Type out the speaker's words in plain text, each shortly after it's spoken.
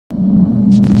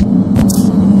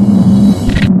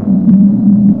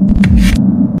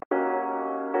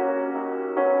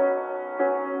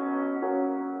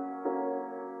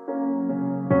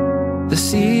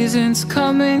seasons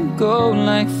come and go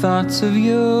like thoughts of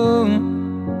you.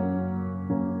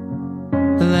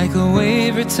 Like a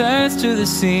wave returns to the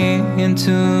sea,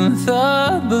 into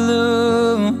the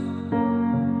blue.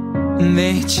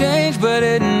 They change but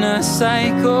in a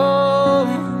cycle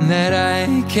that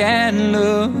I can't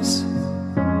lose.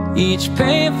 Each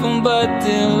painful but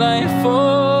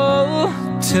delightful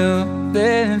to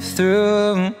live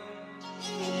through.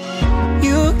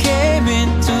 You came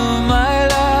into my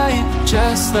life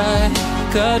just like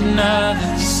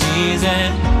another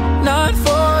season. Not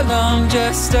for long,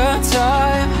 just a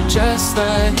time, just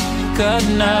like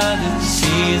another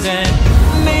season.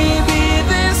 Maybe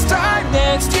this time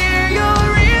next year you'll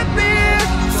reappear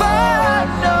for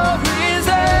no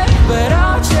reason, but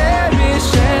I'll cherish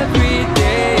every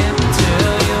day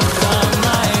until you come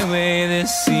my way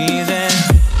this season.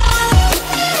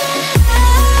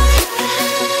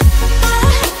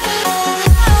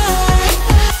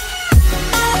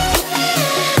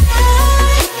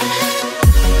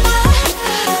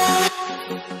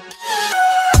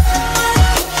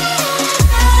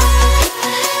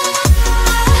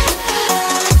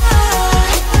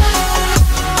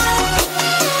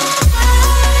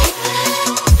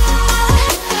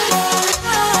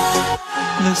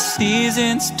 The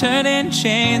seasons turn and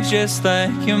change just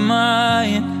like your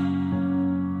mind.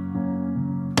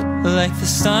 Like the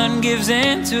sun gives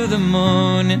into the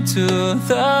moon, into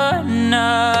the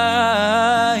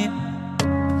night.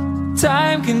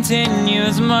 Time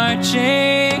continues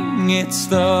marching, it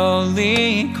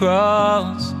slowly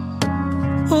crawls.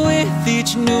 With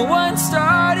each new one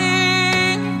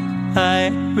starting,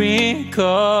 I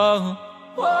recall.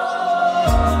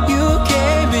 You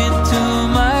came into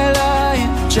my life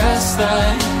just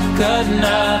like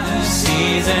another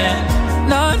season.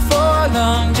 Not for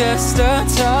long, just a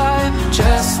time,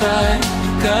 just like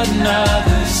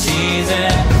another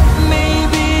season.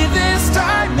 Maybe this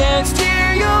time next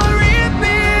year you'll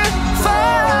reappear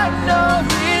for no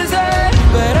reason,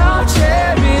 but I'll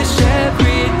cherish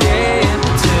every day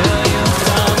until you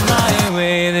come my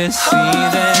way this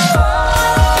season.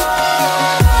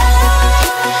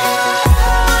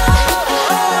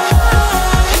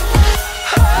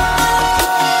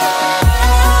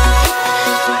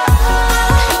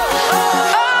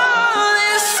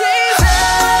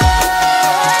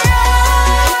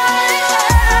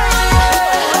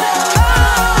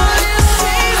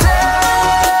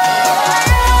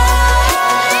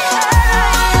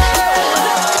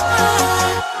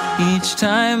 Each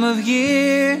time of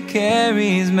year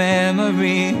carries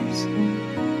memories,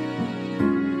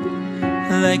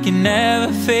 like a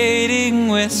never fading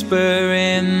whisper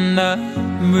in the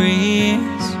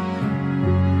breeze.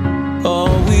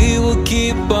 Oh, we will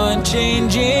keep on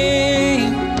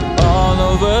changing all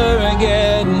over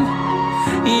again.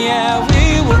 Yeah, we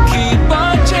will keep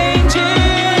on changing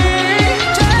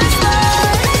just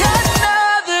like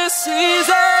another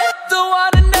season. Don't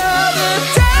want another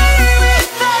day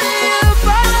without you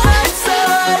by my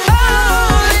side.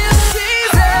 Oh, this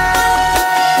season.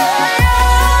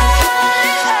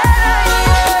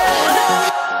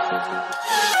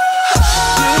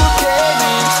 You came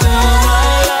into my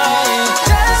life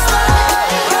just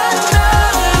like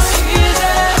another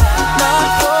season. Not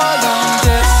for long,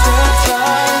 just a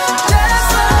time, just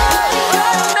like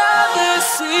another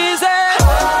season.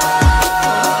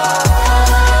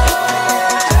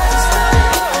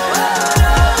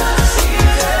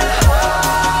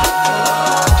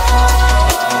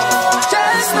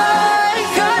 Just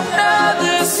like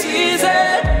another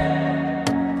season.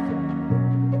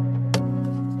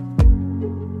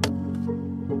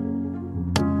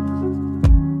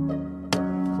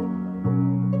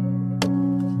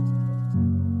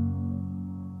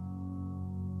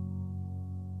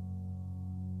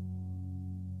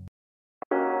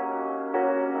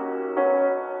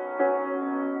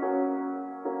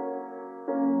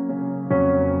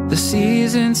 The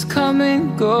seasons come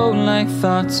and go like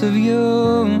thoughts of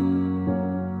you.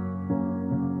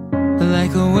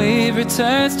 Like a wave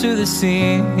returns to the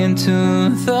sea, into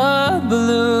the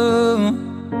blue.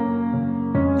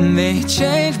 They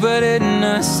change but in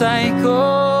a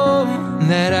cycle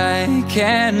that I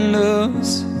can't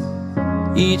lose.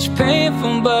 Each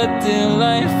painful but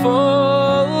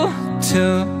delightful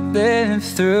to live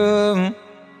through.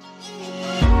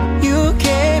 You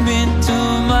came into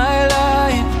my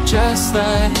life just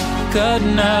like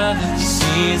another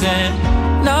season.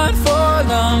 Not for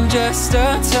long, just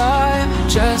a time,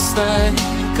 just like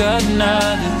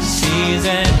another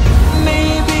season.